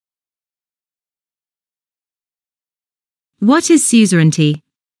What is suzerainty?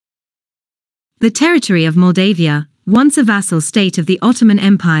 The territory of Moldavia, once a vassal state of the Ottoman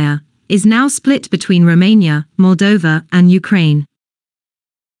Empire, is now split between Romania, Moldova, and Ukraine.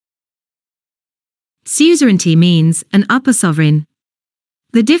 Suzerainty means an upper sovereign.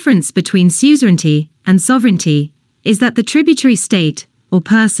 The difference between suzerainty and sovereignty is that the tributary state, or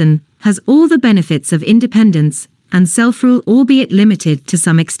person, has all the benefits of independence and self-rule, albeit limited to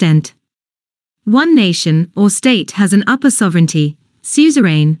some extent. One nation or state has an upper sovereignty,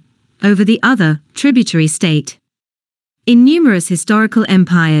 suzerain, over the other, tributary state. In numerous historical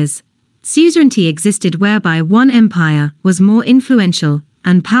empires, suzerainty existed whereby one empire was more influential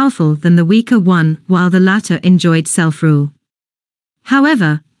and powerful than the weaker one, while the latter enjoyed self-rule.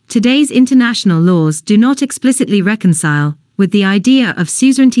 However, today's international laws do not explicitly reconcile with the idea of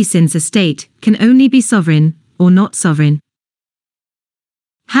suzerainty, since a state can only be sovereign or not sovereign.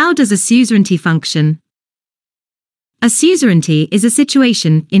 How does a suzerainty function? A suzerainty is a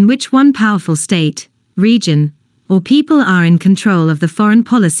situation in which one powerful state, region, or people are in control of the foreign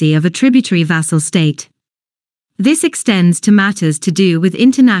policy of a tributary vassal state. This extends to matters to do with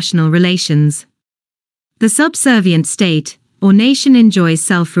international relations. The subservient state, or nation, enjoys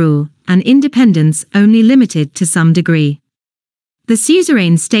self-rule and independence only limited to some degree. The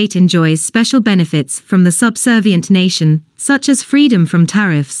suzerain state enjoys special benefits from the subservient nation, such as freedom from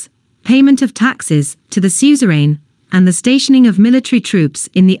tariffs, payment of taxes to the suzerain, and the stationing of military troops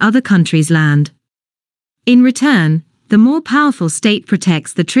in the other country's land. In return, the more powerful state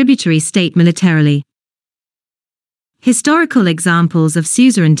protects the tributary state militarily. Historical examples of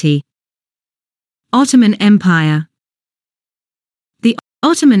suzerainty. Ottoman Empire. The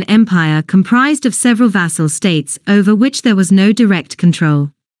Ottoman Empire comprised of several vassal states over which there was no direct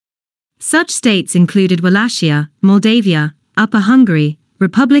control. Such states included Wallachia, Moldavia, Upper Hungary,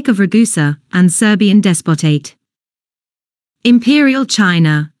 Republic of Ragusa, and Serbian Despotate. Imperial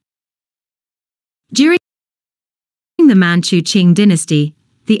China. During the Manchu Qing dynasty,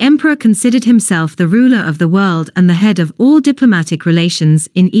 the emperor considered himself the ruler of the world and the head of all diplomatic relations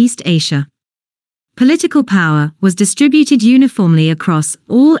in East Asia. Political power was distributed uniformly across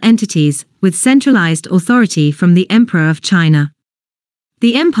all entities, with centralized authority from the Emperor of China.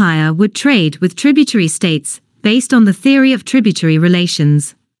 The empire would trade with tributary states, based on the theory of tributary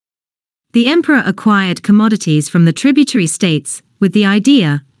relations. The emperor acquired commodities from the tributary states, with the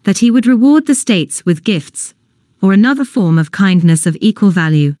idea that he would reward the states with gifts, or another form of kindness of equal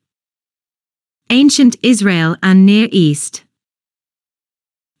value. Ancient Israel and Near East.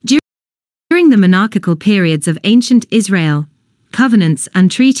 During the monarchical periods of ancient Israel, covenants and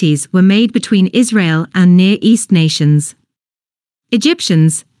treaties were made between Israel and Near East nations.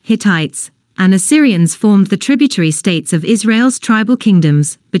 Egyptians, Hittites, and Assyrians formed the tributary states of Israel's tribal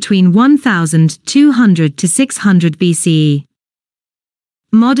kingdoms between 1200 to 600 BCE.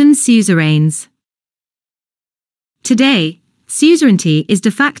 Modern suzerains. Today, suzerainty is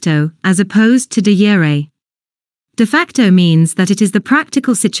de facto as opposed to de jure. De facto means that it is the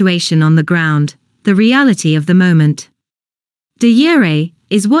practical situation on the ground, the reality of the moment. De jure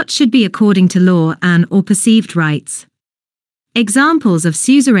is what should be according to law and or perceived rights. Examples of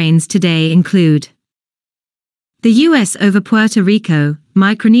suzerains today include the US over Puerto Rico,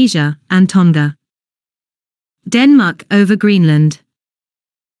 Micronesia, and Tonga. Denmark over Greenland.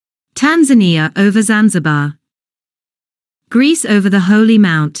 Tanzania over Zanzibar. Greece over the Holy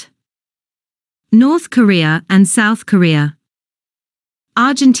Mount. North Korea and South Korea.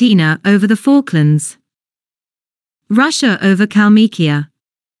 Argentina over the Falklands. Russia over Kalmykia.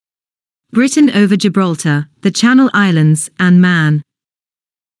 Britain over Gibraltar, the Channel Islands, and Man.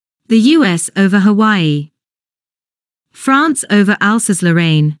 The US over Hawaii. France over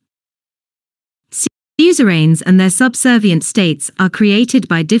Alsace-Lorraine. Suzerains and their subservient states are created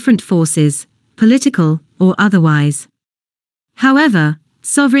by different forces, political or otherwise. However,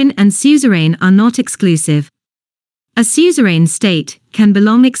 sovereign and suzerain are not exclusive. A suzerain state can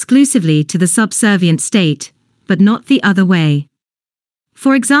belong exclusively to the subservient state, but not the other way.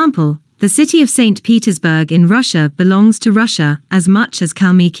 For example, the city of St. Petersburg in Russia belongs to Russia as much as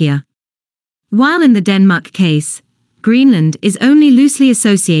Kalmykia. While in the Denmark case, Greenland is only loosely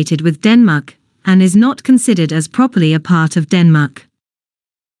associated with Denmark, and is not considered as properly a part of Denmark.